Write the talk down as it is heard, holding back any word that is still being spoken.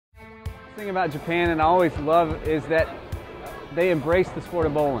The thing about Japan, and I always love, is that they embrace the sport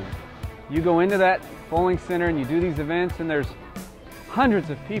of bowling. You go into that bowling center and you do these events, and there's hundreds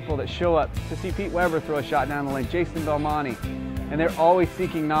of people that show up to see Pete Weber throw a shot down the lane, Jason Belmonte, and they're always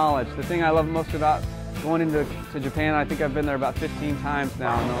seeking knowledge. The thing I love most about going into Japan, I think I've been there about 15 times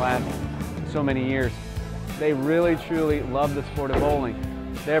now in the last so many years, they really truly love the sport of bowling.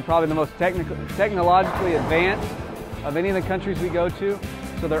 They're probably the most technologically advanced of any of the countries we go to,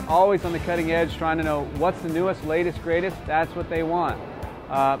 so they're always on the cutting edge trying to know what's the newest, latest, greatest. That's what they want.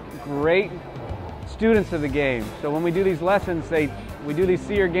 Great students of the game. So when we do these lessons, we do these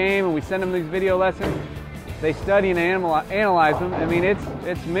see your game and we send them these video lessons. They study and analyze them. I mean,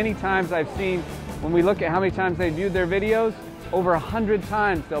 it's many times I've seen, when we look at how many times they viewed their videos, over 100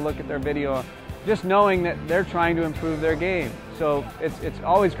 times they'll look at their video, just knowing that they're trying to improve their game. So it's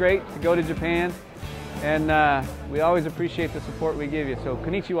always great to go to Japan, and we always appreciate the support we give you. So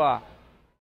konnichiwa.